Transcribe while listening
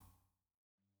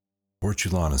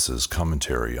Hortulanus's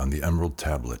Commentary on the Emerald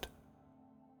Tablet.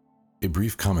 A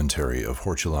brief commentary of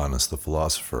Hortulanus the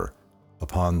philosopher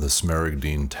upon the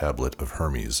Smaragdine Tablet of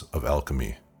Hermes of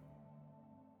Alchemy.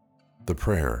 The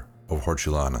Prayer of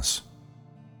Hortulanus.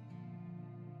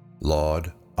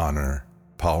 Laud, honor,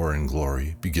 power, and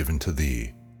glory be given to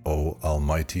Thee, O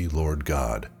Almighty Lord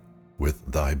God, with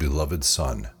Thy beloved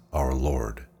Son, our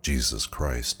Lord Jesus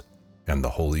Christ, and the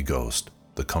Holy Ghost,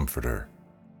 the Comforter.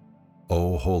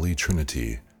 O Holy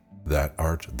Trinity, that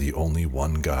art the only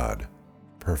one God,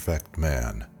 perfect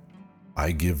man,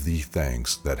 I give Thee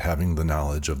thanks that having the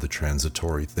knowledge of the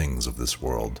transitory things of this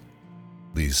world,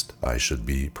 lest I should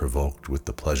be provoked with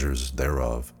the pleasures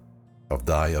thereof, of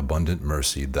Thy abundant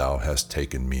mercy Thou hast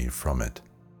taken me from it.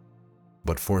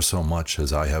 But for so much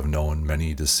as I have known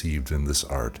many deceived in this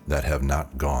art that have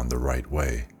not gone the right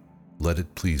way, let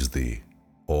it please Thee,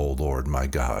 O Lord my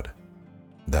God,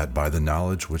 that by the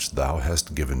knowledge which Thou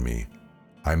hast given me,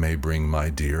 I may bring my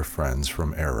dear friends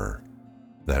from error,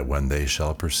 that when they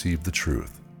shall perceive the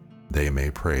truth, they may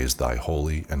praise Thy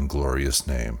holy and glorious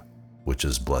name, which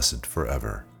is blessed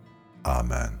forever.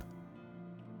 Amen.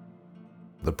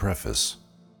 The Preface.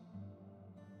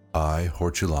 I,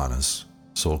 Hortulanus,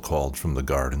 so called from the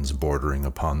gardens bordering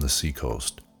upon the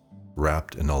sea-coast,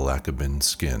 wrapped in a Lacabin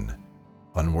skin,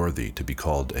 unworthy to be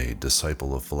called a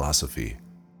disciple of philosophy,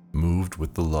 moved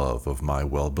with the love of my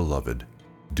well-beloved,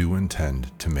 do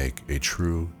intend to make a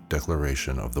true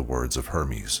declaration of the words of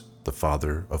Hermes, the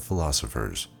father of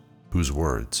philosophers, whose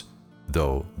words,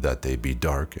 though that they be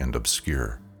dark and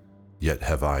obscure, yet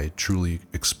have I truly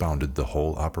expounded the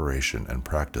whole operation and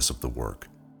practice of the work.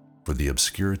 For the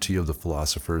obscurity of the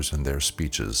philosophers and their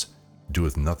speeches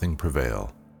doeth nothing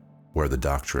prevail, where the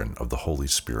doctrine of the Holy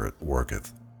Spirit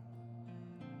worketh.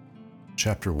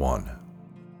 Chapter 1.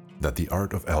 That the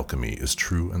art of alchemy is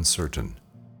true and certain.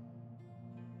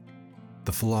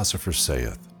 The philosopher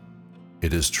saith,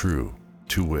 it is true,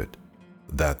 to wit,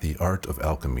 that the art of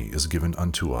alchemy is given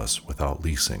unto us without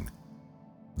leasing.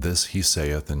 This he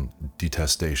saith in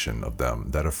detestation of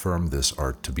them that affirm this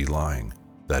art to be lying,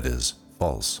 that is,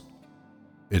 false.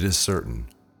 It is certain,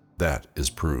 that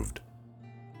is proved.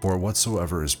 For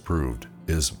whatsoever is proved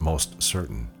is most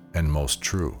certain and most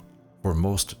true. For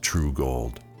most true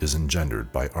gold is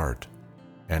engendered by art,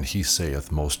 and he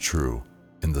saith most true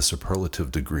in the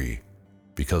superlative degree,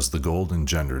 because the gold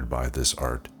engendered by this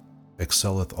art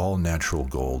excelleth all natural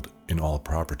gold in all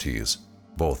properties,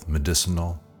 both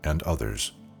medicinal and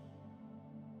others.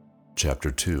 Chapter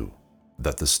 2.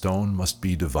 That the stone must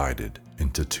be divided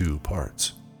into two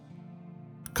parts.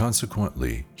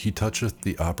 Consequently, he toucheth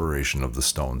the operation of the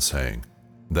stone, saying,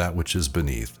 that which is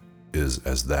beneath is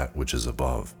as that which is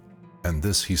above. And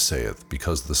this he saith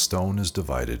because the stone is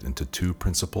divided into two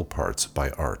principal parts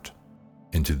by art,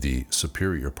 into the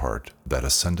superior part that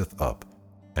ascendeth up,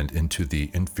 and into the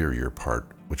inferior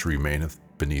part which remaineth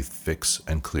beneath fixed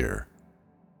and clear.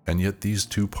 And yet these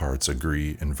two parts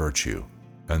agree in virtue,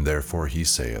 and therefore he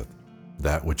saith,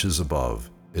 that which is above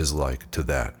is like to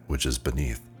that which is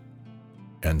beneath.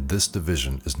 And this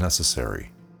division is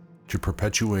necessary to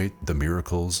perpetuate the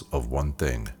miracles of one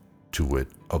thing, to wit,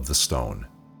 of the stone.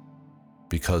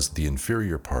 Because the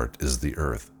inferior part is the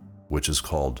earth, which is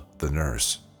called the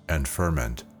nurse and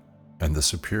ferment, and the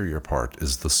superior part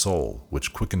is the soul,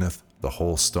 which quickeneth the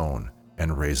whole stone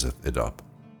and raiseth it up.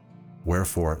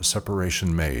 Wherefore,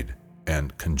 separation made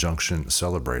and conjunction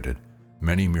celebrated,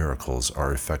 many miracles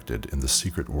are effected in the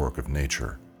secret work of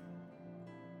nature.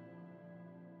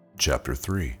 Chapter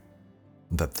 3.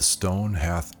 That the stone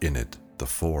hath in it the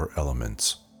four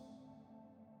elements.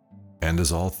 And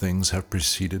as all things have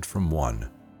proceeded from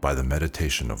one, by the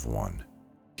meditation of one,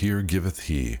 here giveth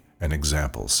he an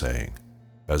example, saying,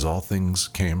 as all things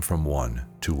came from one,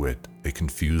 to wit, a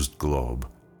confused globe,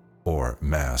 or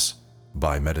mass,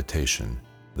 by meditation,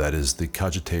 that is the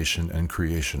cogitation and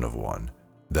creation of one,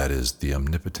 that is the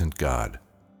omnipotent God.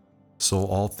 So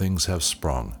all things have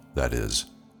sprung, that is,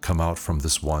 come out from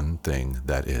this one thing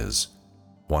that is,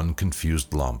 one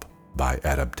confused lump, by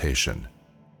adaptation,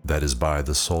 that is by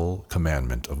the sole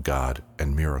commandment of God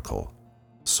and miracle.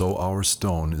 So our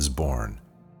stone is born,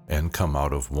 and come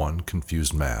out of one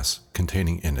confused mass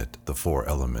containing in it the four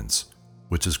elements,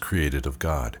 which is created of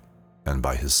God, and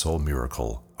by his sole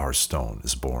miracle our stone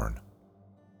is born.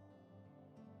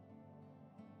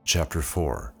 Chapter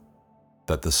 4.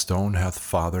 That the stone hath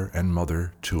father and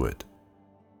mother to it,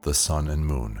 the sun and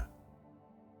moon.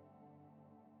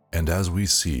 And as we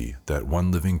see that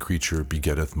one living creature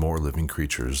begetteth more living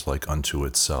creatures like unto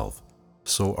itself,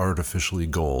 so artificially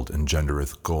gold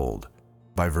engendereth gold,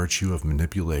 by virtue of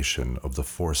manipulation of the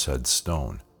foresaid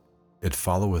stone. It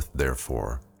followeth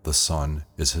therefore the Son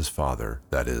is his father,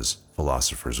 that is,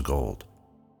 philosopher's gold.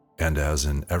 And as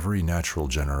in every natural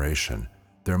generation,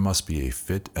 there must be a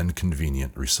fit and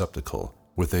convenient receptacle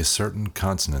with a certain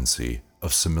consonancy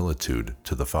of similitude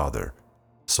to the Father,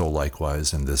 so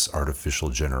likewise in this artificial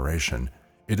generation,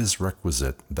 it is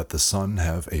requisite that the Son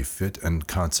have a fit and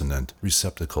consonant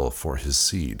receptacle for his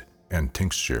seed and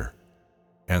tincture,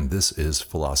 and this is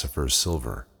philosopher's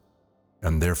silver,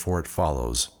 and therefore it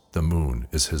follows the moon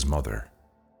is his mother.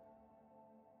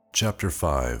 Chapter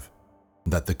 5.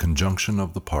 That the conjunction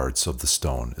of the parts of the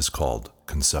stone is called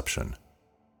conception.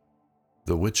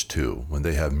 The which two, when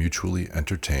they have mutually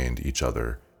entertained each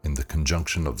other in the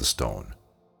conjunction of the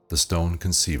stone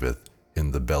conceiveth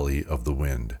in the belly of the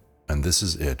wind, and this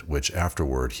is it which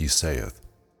afterward he saith,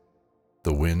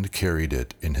 the wind carried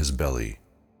it in his belly.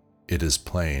 It is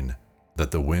plain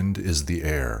that the wind is the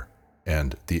air,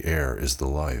 and the air is the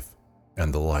life,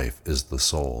 and the life is the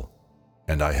soul.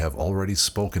 And I have already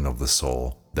spoken of the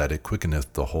soul, that it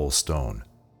quickeneth the whole stone.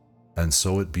 And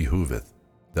so it behoveth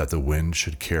that the wind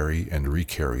should carry and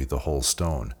recarry the whole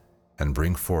stone, and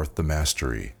bring forth the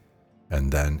mastery,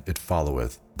 and then it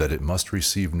followeth that it must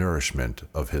receive nourishment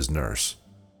of his nurse,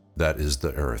 that is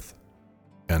the earth.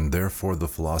 And therefore the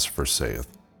philosopher saith,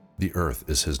 the earth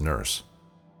is his nurse,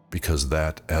 because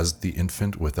that as the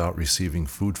infant without receiving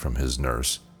food from his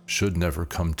nurse should never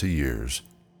come to years,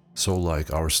 so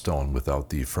like our stone without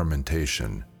the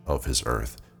fermentation of his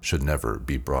earth should never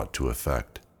be brought to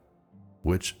effect,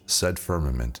 which said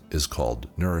firmament is called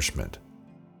nourishment.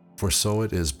 For so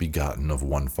it is begotten of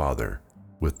one father,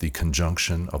 with the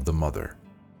conjunction of the mother.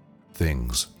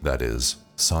 Things, that is,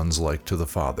 sons like to the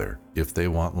father, if they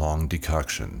want long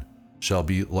decoction, shall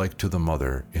be like to the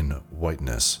mother in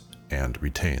whiteness, and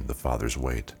retain the father's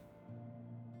weight.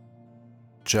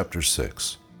 Chapter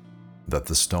 6. That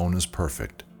the stone is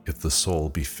perfect, if the soul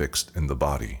be fixed in the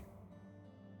body.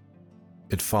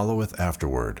 It followeth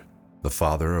afterward, the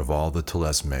father of all the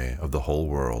telesme of the whole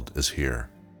world is here,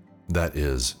 that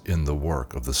is, in the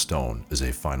work of the stone is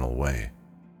a final way.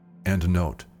 And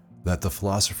note, that the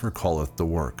philosopher calleth the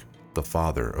work the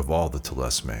father of all the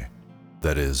telesme,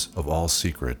 that is, of all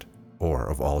secret, or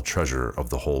of all treasure of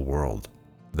the whole world,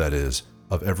 that is,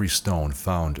 of every stone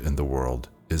found in the world,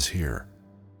 is here.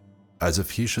 As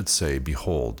if he should say,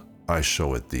 behold, I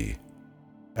show it thee.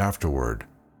 Afterward,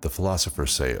 the philosopher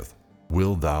saith,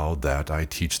 will thou that I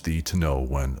teach thee to know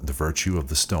when the virtue of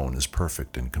the stone is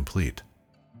perfect and complete?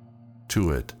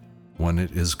 To it, when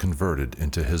it is converted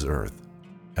into his earth,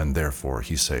 and therefore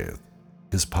he saith,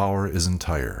 his power is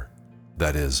entire,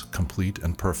 that is, complete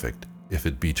and perfect, if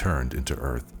it be turned into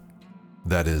earth.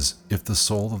 That is, if the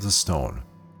soul of the stone,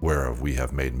 whereof we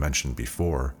have made mention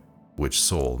before, which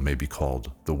soul may be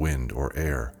called the wind or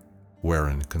air,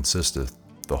 wherein consisteth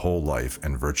the whole life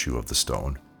and virtue of the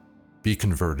stone, be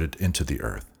converted into the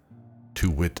earth, to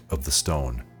wit of the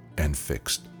stone, and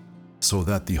fixed, so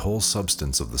that the whole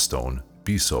substance of the stone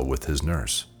be so with his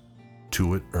nurse, to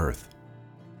wit earth,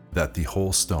 that the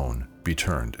whole stone be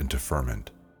turned into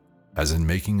ferment. As in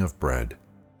making of bread,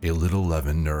 a little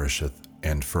leaven nourisheth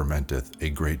and fermenteth a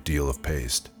great deal of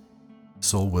paste,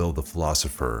 so will the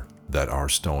philosopher that our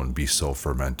stone be so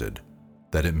fermented,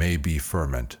 that it may be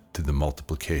ferment to the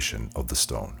multiplication of the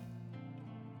stone.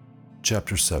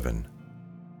 Chapter 7.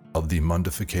 Of the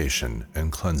mundification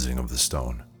and cleansing of the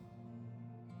stone.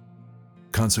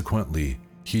 Consequently,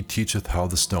 he teacheth how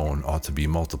the stone ought to be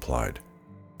multiplied,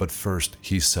 but first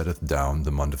he setteth down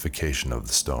the mundification of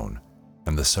the stone,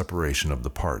 and the separation of the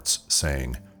parts,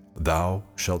 saying, thou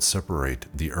shalt separate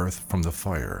the earth from the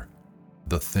fire,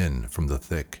 the thin from the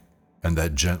thick, and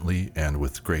that gently and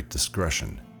with great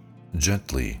discretion.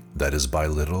 Gently, that is by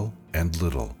little and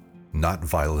little, not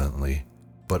violently,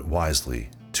 but wisely,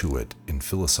 to it in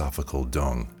philosophical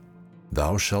dung.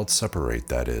 Thou shalt separate,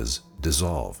 that is,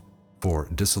 dissolve, for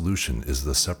dissolution is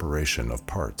the separation of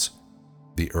parts,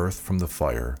 the earth from the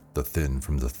fire, the thin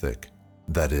from the thick,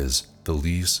 that is, the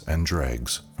lees and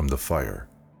dregs from the fire,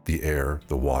 the air,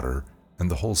 the water, and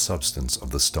the whole substance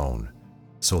of the stone,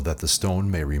 so that the stone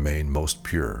may remain most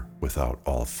pure without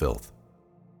all filth.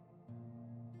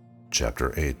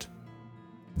 Chapter 8.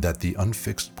 That the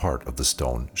unfixed part of the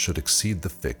stone should exceed the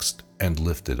fixed and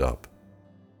lift it up.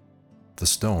 The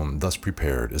stone thus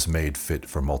prepared is made fit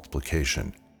for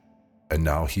multiplication, and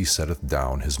now he setteth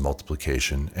down his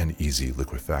multiplication and easy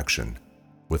liquefaction,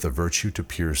 with a virtue to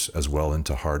pierce as well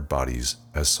into hard bodies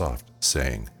as soft,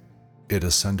 saying, it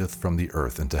ascendeth from the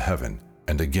earth into heaven,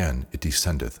 and again it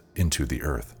descendeth into the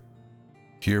earth.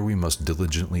 Here we must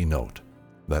diligently note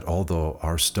that although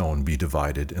our stone be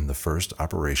divided in the first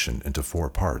operation into 4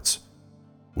 parts,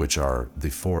 which are the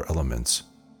 4 elements,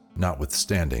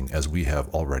 Notwithstanding, as we have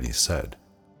already said,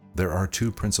 there are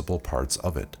two principal parts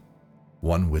of it,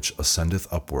 one which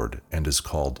ascendeth upward and is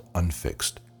called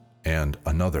unfixed, and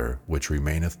another which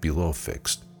remaineth below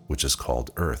fixed, which is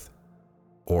called earth,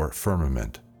 or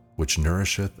firmament, which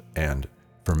nourisheth and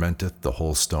fermenteth the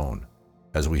whole stone,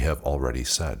 as we have already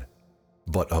said.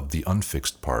 But of the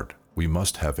unfixed part we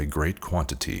must have a great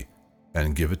quantity,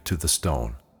 and give it to the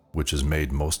stone, which is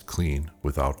made most clean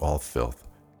without all filth,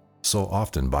 so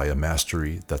often by a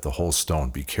mastery that the whole stone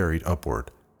be carried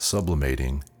upward,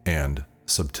 sublimating and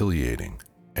subtiliating.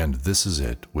 And this is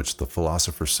it which the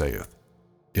philosopher saith,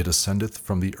 it ascendeth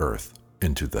from the earth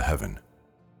into the heaven.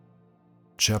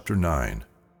 Chapter 9.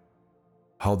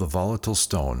 How the volatile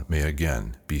stone may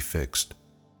again be fixed.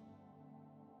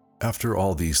 After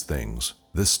all these things,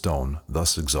 this stone,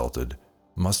 thus exalted,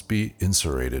 must be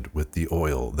insurated with the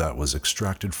oil that was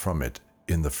extracted from it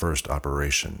in the first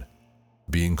operation,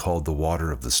 being called the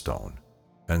water of the stone,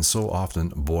 and so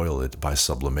often boil it by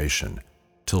sublimation,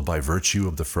 till by virtue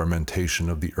of the fermentation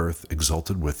of the earth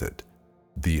exalted with it,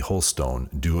 the whole stone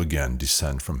do again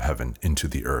descend from heaven into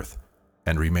the earth,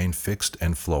 and remain fixed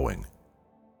and flowing.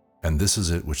 And this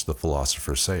is it which the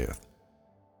philosopher saith,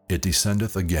 it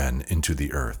descendeth again into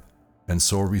the earth, and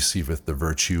so receiveth the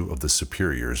virtue of the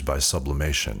superiors by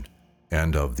sublimation,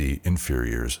 and of the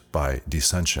inferiors by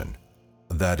descension.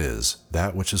 That is,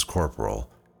 that which is corporal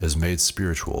is made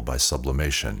spiritual by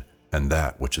sublimation, and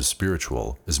that which is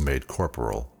spiritual is made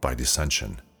corporal by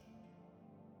descension.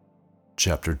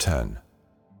 Chapter 10.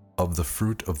 Of the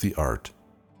fruit of the art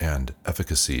and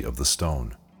efficacy of the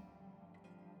stone.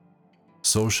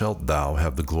 So shalt thou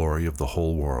have the glory of the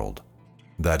whole world,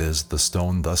 that is, the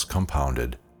stone thus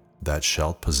compounded, that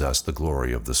shalt possess the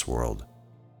glory of this world.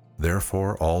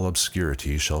 Therefore all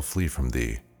obscurity shall flee from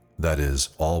thee, that is,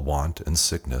 all want and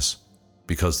sickness,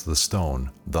 because the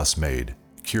stone, thus made,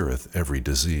 cureth every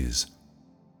disease.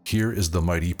 Here is the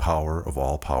mighty power of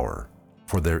all power,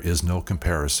 for there is no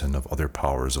comparison of other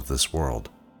powers of this world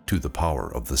to the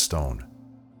power of the stone.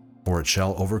 For it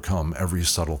shall overcome every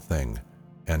subtle thing,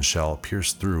 and shall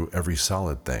pierce through every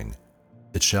solid thing.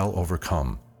 It shall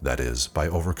overcome, that is, by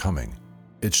overcoming.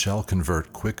 It shall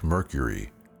convert quick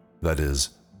mercury, that is,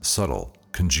 subtle,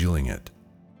 congealing it,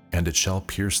 and it shall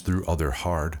pierce through other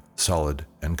hard, solid,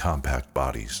 and compact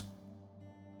bodies.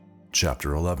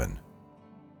 Chapter 11.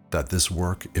 That this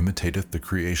work imitateth the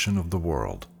creation of the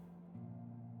world.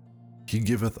 He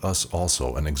giveth us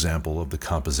also an example of the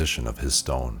composition of his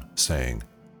stone, saying,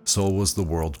 so was the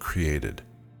world created.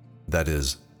 That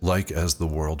is, like as the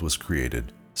world was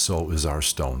created, so is our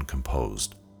stone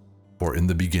composed. For in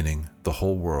the beginning the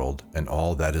whole world and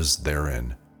all that is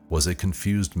therein was a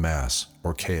confused mass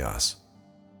or chaos,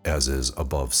 as is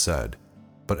above said,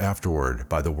 but afterward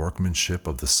by the workmanship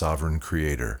of the sovereign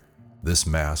Creator, this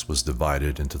mass was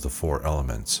divided into the four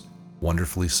elements,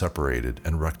 wonderfully separated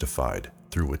and rectified,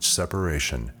 through which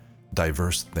separation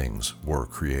diverse things were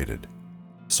created.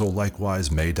 So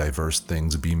likewise may diverse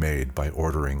things be made by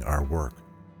ordering our work,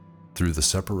 through the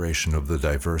separation of the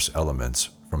diverse elements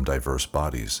from diverse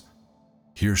bodies.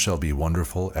 Here shall be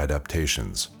wonderful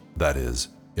adaptations, that is,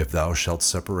 if thou shalt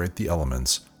separate the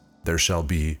elements, there shall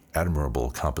be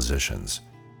admirable compositions,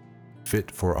 fit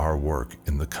for our work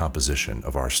in the composition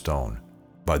of our stone,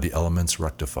 by the elements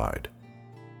rectified,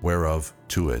 whereof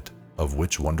to it, of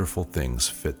which wonderful things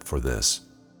fit for this,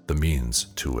 the means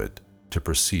to it, to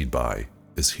proceed by,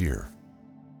 is here.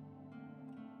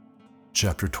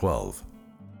 Chapter 12.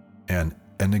 An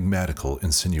enigmatical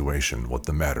insinuation what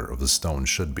the matter of the stone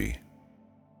should be.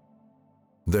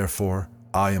 Therefore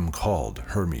I am called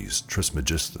Hermes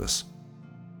Trismegistus.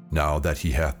 Now that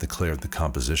he hath declared the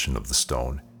composition of the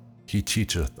stone, he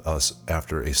teacheth us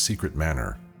after a secret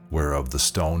manner, whereof the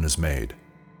stone is made,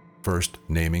 first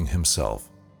naming himself,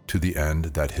 to the end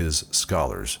that his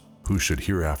scholars, who should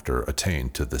hereafter attain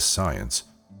to this science,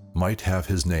 might have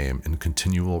his name in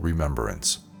continual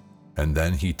remembrance. And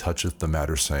then he toucheth the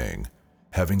matter, saying,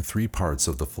 having three parts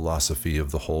of the philosophy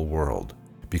of the whole world,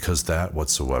 because that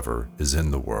whatsoever is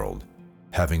in the world,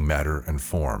 having matter and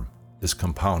form, is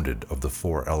compounded of the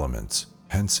four elements.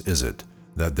 Hence is it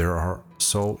that there are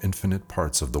so infinite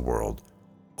parts of the world,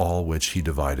 all which he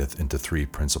divideth into three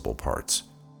principal parts,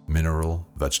 mineral,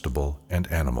 vegetable, and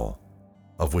animal,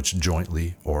 of which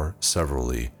jointly or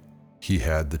severally he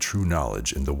had the true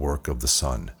knowledge in the work of the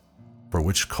sun, for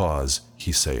which cause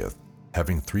he saith,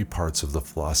 having three parts of the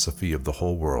philosophy of the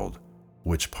whole world,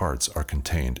 which parts are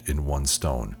contained in one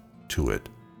stone, to it,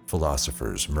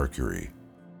 philosopher's mercury.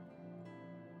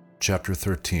 Chapter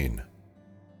 13.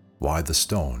 Why the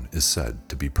stone is said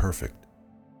to be perfect.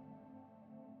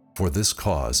 For this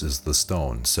cause is the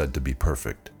stone said to be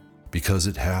perfect, because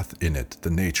it hath in it the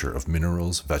nature of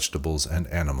minerals, vegetables, and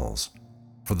animals.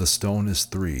 For the stone is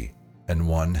three, and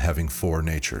one having four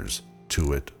natures,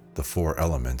 to it the four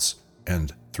elements,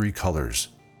 and three colors,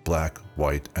 black,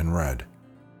 white, and red.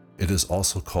 It is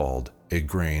also called a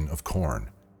grain of corn,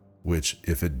 which,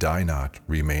 if it die not,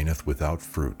 remaineth without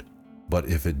fruit. But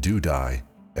if it do die,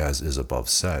 as is above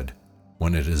said,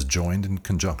 when it is joined in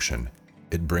conjunction,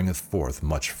 it bringeth forth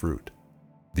much fruit,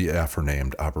 the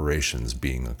aforenamed operations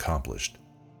being accomplished.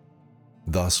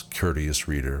 Thus, courteous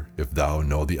reader, if thou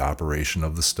know the operation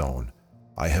of the stone,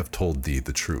 I have told thee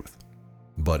the truth.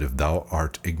 But if thou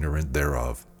art ignorant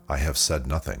thereof, I have said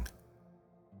nothing.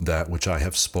 That which I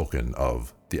have spoken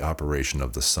of the operation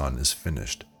of the sun is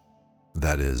finished.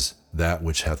 That is, that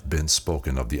which hath been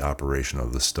spoken of the operation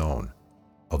of the stone,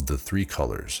 of the three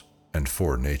colors, and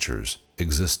four natures,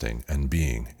 existing and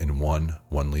being in one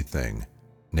onely thing,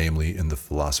 namely in the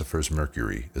philosopher's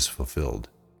Mercury, is fulfilled.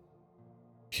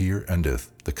 Here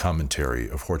endeth the commentary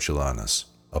of Hortulanus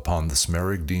upon the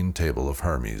Smaragdine table of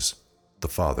Hermes, the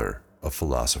father of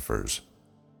philosophers.